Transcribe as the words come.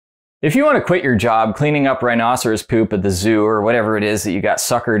If you want to quit your job cleaning up rhinoceros poop at the zoo or whatever it is that you got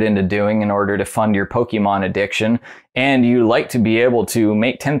suckered into doing in order to fund your Pokemon addiction, and you like to be able to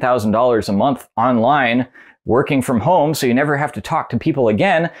make $10,000 a month online working from home so you never have to talk to people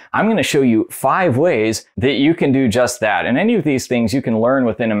again, I'm going to show you 5 ways that you can do just that. And any of these things you can learn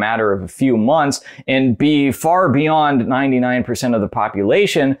within a matter of a few months and be far beyond 99% of the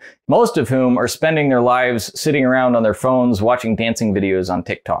population, most of whom are spending their lives sitting around on their phones watching dancing videos on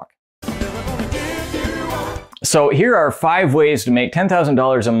TikTok. So here are 5 ways to make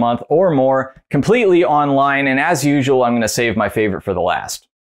 $10,000 a month or more completely online, and as usual, I'm going to save my favorite for the last.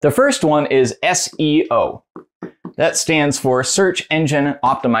 The first one is SEO. That stands for Search Engine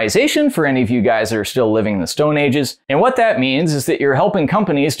Optimization for any of you guys that are still living in the Stone Ages. And what that means is that you're helping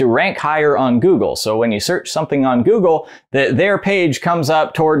companies to rank higher on Google. So when you search something on Google, their page comes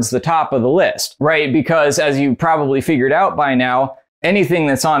up towards the top of the list, right? Because as you probably figured out by now, anything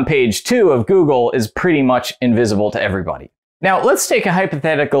that's on page 2 of Google is pretty much invisible to everybody. Now, let's take a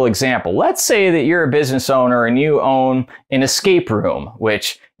hypothetical example. Let's say that you're a business owner and you own an escape room,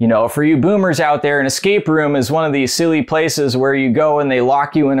 which, you know, for you boomers out there, an escape room is one of these silly places where you go and they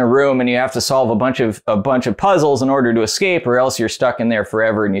lock you in a room and you have to solve a bunch of puzzles in order to escape, or else you're stuck in there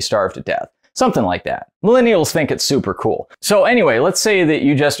forever and you starve to death. Something like that. Millennials think it's super cool. So anyway, let's say that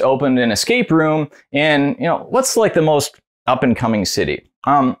you just opened an escape room in, you know, what's like the most up-and-coming city?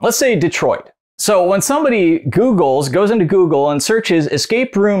 Let's say Detroit. So when somebody goes into Google and searches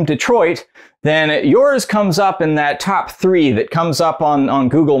escape room Detroit, then yours comes up in that top 3 that comes up on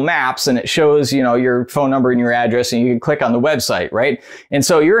Google Maps, and it shows, you know, your phone number and your address, and you can click on the website, right? And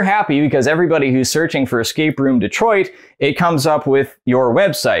so you're happy because everybody who's searching for escape room Detroit, it comes up with your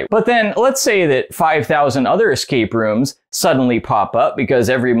website. But then let's say that 5,000 other escape rooms suddenly pop up because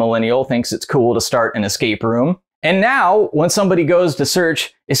every millennial thinks it's cool to start an escape room. And now, when somebody goes to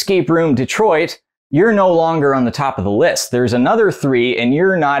search escape room Detroit, you're no longer on the top of the list. There's another 3 and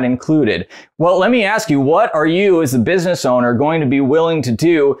you're not included. Well, let me ask you, what are you as a business owner going to be willing to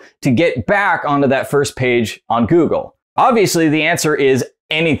do to get back onto that first page on Google? Obviously, the answer is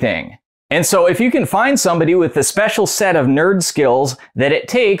anything. And so if you can find somebody with the special set of nerd skills that it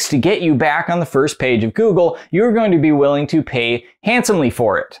takes to get you back on the first page of Google, you're going to be willing to pay handsomely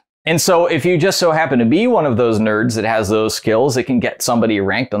for it. And so if you just so happen to be one of those nerds that has those skills that can get somebody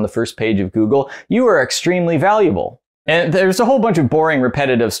ranked on the first page of Google, you are extremely valuable. And there's a whole bunch of boring,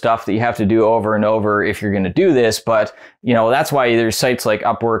 repetitive stuff that you have to do over and over if you're going to do this. But, you know, that's why there's sites like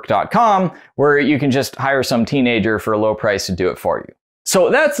Upwork.com where you can just hire some teenager for a low price to do it for you.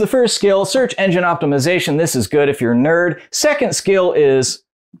 So that's the first skill, search engine optimization. This is good if you're a nerd. Second skill is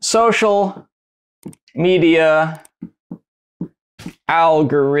social media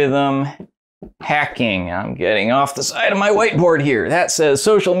algorithm hacking. I'm getting off the side of my whiteboard here. That says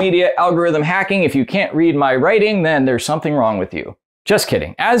social media algorithm hacking. If you can't read my writing, then there's something wrong with you. Just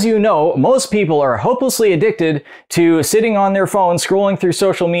kidding. As you know, most people are hopelessly addicted to sitting on their phone, scrolling through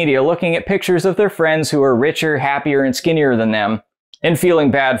social media, looking at pictures of their friends who are richer, happier, and skinnier than them, and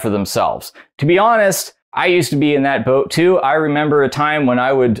feeling bad for themselves. To be honest, I used to be in that boat too. I remember a time when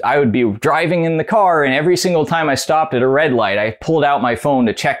I would be driving in the car, and every single time I stopped at a red light, I pulled out my phone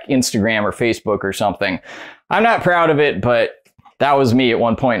to check Instagram or Facebook or something. I'm not proud of it, but that was me at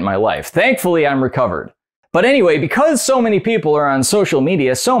one point in my life. Thankfully, I'm recovered. But anyway, because so many people are on social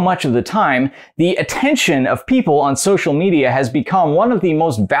media so much of the time, the attention of people on social media has become one of the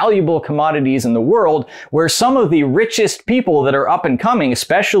most valuable commodities in the world, where some of the richest people that are up and coming,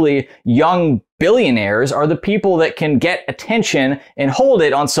 especially young billionaires, are the people that can get attention and hold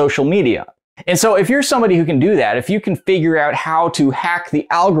it on social media. And so if you're somebody who can do that, if you can figure out how to hack the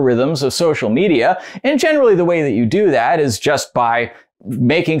algorithms of social media, and generally the way that you do that is just by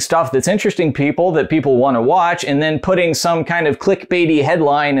making stuff that's interesting people that people want to watch, and then putting some kind of clickbaity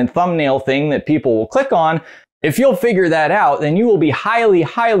headline and thumbnail thing that people will click on. If you'll figure that out, then you will be highly,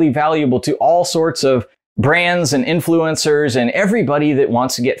 highly valuable to all sorts of brands and influencers and everybody that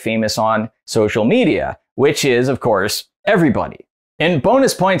wants to get famous on social media, which is, of course, everybody. And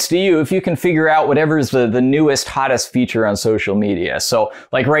bonus points to you if you can figure out whatever's the newest, hottest feature on social media. So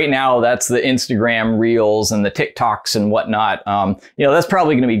like right now, that's the Instagram Reels and the TikToks and whatnot. You know, that's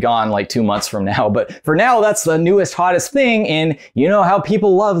probably going to be gone like 2 months from now. But for now, that's the newest, hottest thing. And you know how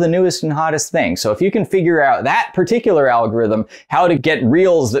people love the newest and hottest thing. So if you can figure out that particular algorithm, how to get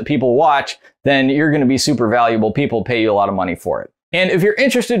Reels that people watch, then you're going to be super valuable. People pay you a lot of money for it. And if you're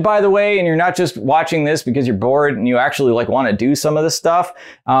interested, by the way, and you're not just watching this because you're bored and you actually like want to do some of this stuff,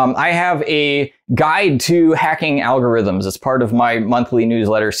 I have a guide to hacking algorithms. It's part of my monthly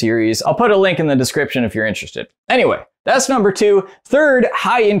newsletter series. I'll put a link in the description if you're interested. Anyway, that's number 2. Third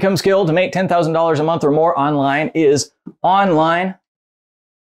high income skill to make $10,000 a month or more online is online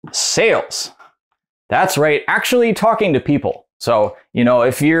sales. That's right, actually talking to people. So, you know,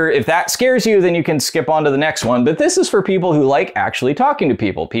 if that scares you, then you can skip on to the next one. But this is for people who like actually talking to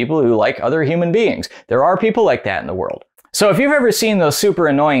people who like other human beings. There are people like that in the world. So if you've ever seen those super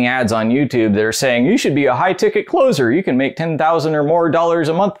annoying ads on YouTube that are saying you should be a high ticket closer, you can make $10,000 or more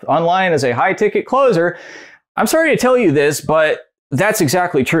a month online as a high ticket closer. I'm sorry to tell you this, but that's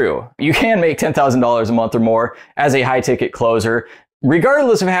exactly true. You can make $10,000 a month or more as a high ticket closer,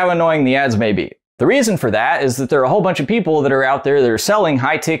 regardless of how annoying the ads may be. The reason for that is that there are a whole bunch of people that are out there that are selling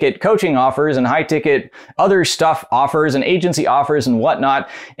high-ticket coaching offers and high-ticket other stuff offers and agency offers and whatnot,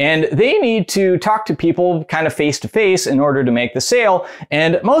 and they need to talk to people kind of face-to-face in order to make the sale,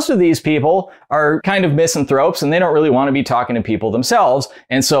 and most of these people are kind of misanthropes and they don't really want to be talking to people themselves,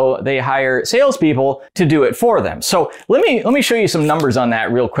 and so they hire salespeople to do it for them. So let me show you some numbers on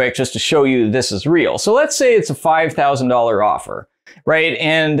that real quick just to show you this is real. So let's say it's a $5,000 offer. Right,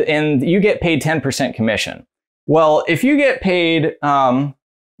 and you get paid 10% commission. Well, if you get paid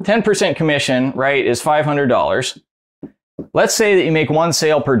 10% commission, right, is $500. Let's say that you make 1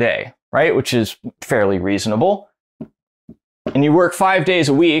 sale per day, right, which is fairly reasonable. And you work 5 days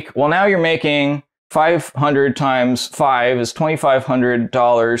a week. Well, now you're making 500 times 5 is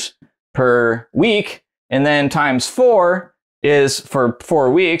 $2,500 per week, and then times 4 is for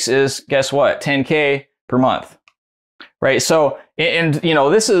 4 weeks is, guess what, 10K per month. Right, so, and you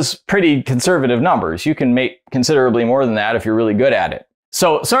know, this is pretty conservative numbers. You can make considerably more than that if you're really good at it.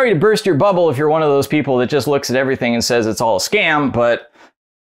 So, sorry to burst your bubble if you're one of those people that just looks at everything and says it's all a scam, but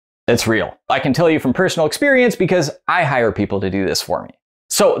it's real. I can tell you from personal experience because I hire people to do this for me.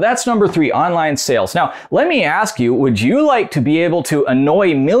 So that's number 3, online sales. Now, let me ask you, would you like to be able to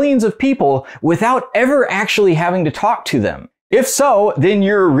annoy millions of people without ever actually having to talk to them? If so, then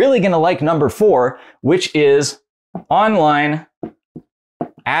you're really gonna like number 4, which is online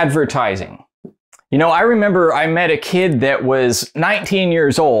advertising. You know, I remember I met a kid that was 19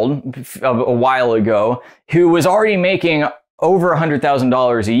 years old a while ago who was already making over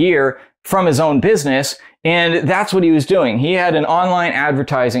 $100,000 a year from his own business, and that's what he was doing. He had an online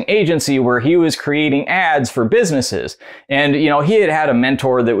advertising agency where he was creating ads for businesses. And, you know, he had a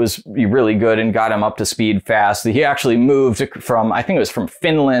mentor that was really good and got him up to speed fast. He actually moved from, I think it was from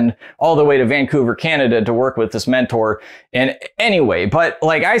Finland all the way to Vancouver, Canada to work with this mentor. And anyway, but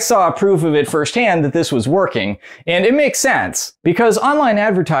like I saw proof of it firsthand that this was working. And it makes sense because online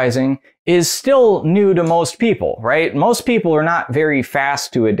advertising is still new to most people, right? Most people are not very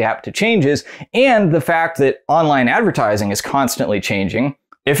fast to adapt to changes, and the fact that online advertising is constantly changing.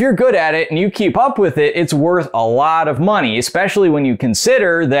 If you're good at it and you keep up with it, it's worth a lot of money, especially when you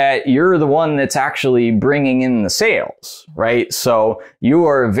consider that you're the one that's actually bringing in the sales, right? So you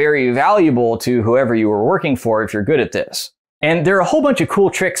are very valuable to whoever you are working for if you're good at this. And there are a whole bunch of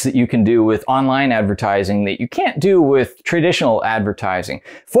cool tricks that you can do with online advertising that you can't do with traditional advertising.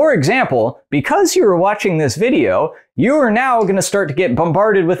 For example, because you are watching this video, you are now going to start to get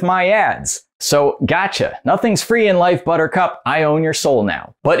bombarded with my ads. So gotcha. Nothing's free in life, Buttercup. I own your soul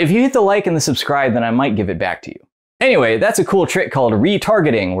now. But if you hit the like and the subscribe, then I might give it back to you. Anyway, that's a cool trick called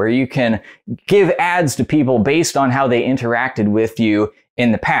retargeting, where you can give ads to people based on how they interacted with you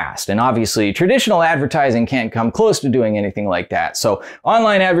in the past. And obviously, traditional advertising can't come close to doing anything like that. So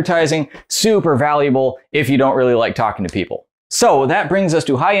online advertising, super valuable if you don't really like talking to people. So that brings us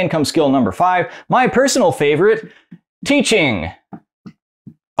to high income skill number 5, my personal favorite, teaching.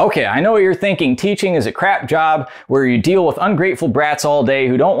 Okay, I know what you're thinking. Teaching is a crap job where you deal with ungrateful brats all day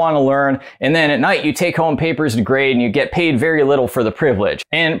who don't want to learn, and then at night you take home papers to grade and you get paid very little for the privilege.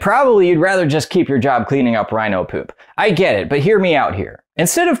 And probably you'd rather just keep your job cleaning up rhino poop. I get it, but hear me out here.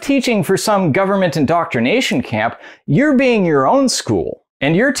 Instead of teaching for some government indoctrination camp, you're being your own school,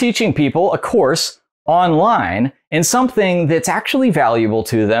 and you're teaching people a course online in something that's actually valuable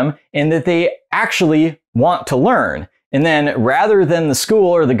to them and that they actually want to learn. And then rather than the school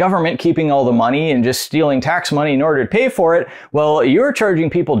or the government keeping all the money and just stealing tax money in order to pay for it, well, you're charging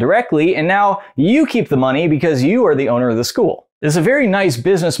people directly, and now you keep the money because you are the owner of the school. It's a very nice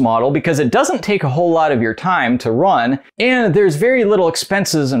business model because it doesn't take a whole lot of your time to run, and there's very little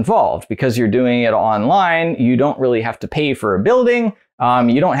expenses involved because you're doing it online. You don't really have to pay for a building.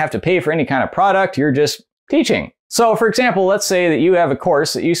 You don't have to pay for any kind of product. You're just teaching. So for example, let's say that you have a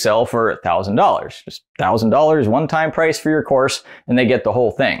course that you sell for $1,000, just $1,000 one-time price for your course, and they get the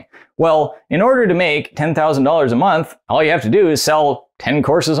whole thing. Well, in order to make $10,000 a month, all you have to do is sell 10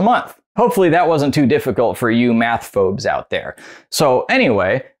 courses a month. Hopefully that wasn't too difficult for you math phobes out there. So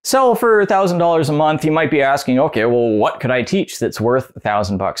anyway, sell for $1,000 a month. You might be asking, okay, well, what could I teach that's worth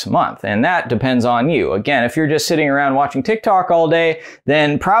 $1,000 a month? And that depends on you. Again, if you're just sitting around watching TikTok all day,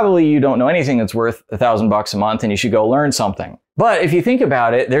 then probably you don't know anything that's worth $1,000 a month and you should go learn something. But if you think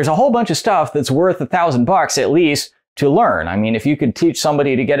about it, there's a whole bunch of stuff that's worth $1,000 at least to learn. I mean, if you could teach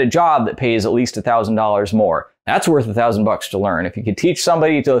somebody to get a job that pays at least $1,000 more, that's worth $1,000 to learn. If you could teach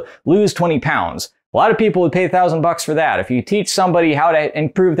somebody to lose 20 pounds, a lot of people would pay $1,000 for that. If you teach somebody how to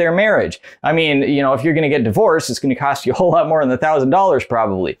improve their marriage, I mean, you know, if you're going to get divorced, it's going to cost you a whole lot more than $1,000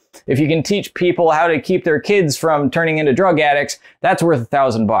 probably. If you can teach people how to keep their kids from turning into drug addicts, that's worth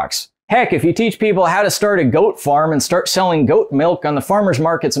 $1,000. Heck, if you teach people how to start a goat farm and start selling goat milk on the farmers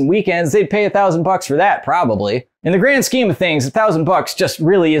markets and weekends, they'd pay $1,000 for that, probably. In the grand scheme of things, $1,000 just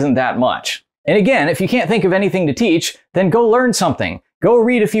really isn't that much. And again, if you can't think of anything to teach, then go learn something. Go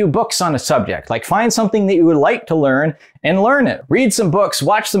read a few books on a subject. Like find something that you would like to learn and learn it. Read some books,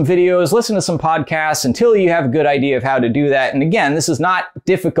 watch some videos, listen to some podcasts until you have a good idea of how to do that. And again, this is not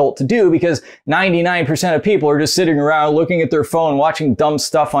difficult to do because 99% of people are just sitting around looking at their phone, watching dumb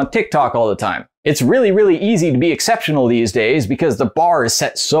stuff on TikTok all the time. It's really, really easy to be exceptional these days because the bar is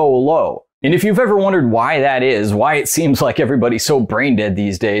set so low. And if you've ever wondered why that is, why it seems like everybody's so brain dead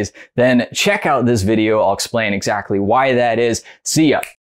these days, then check out this video. I'll explain exactly why that is. See ya.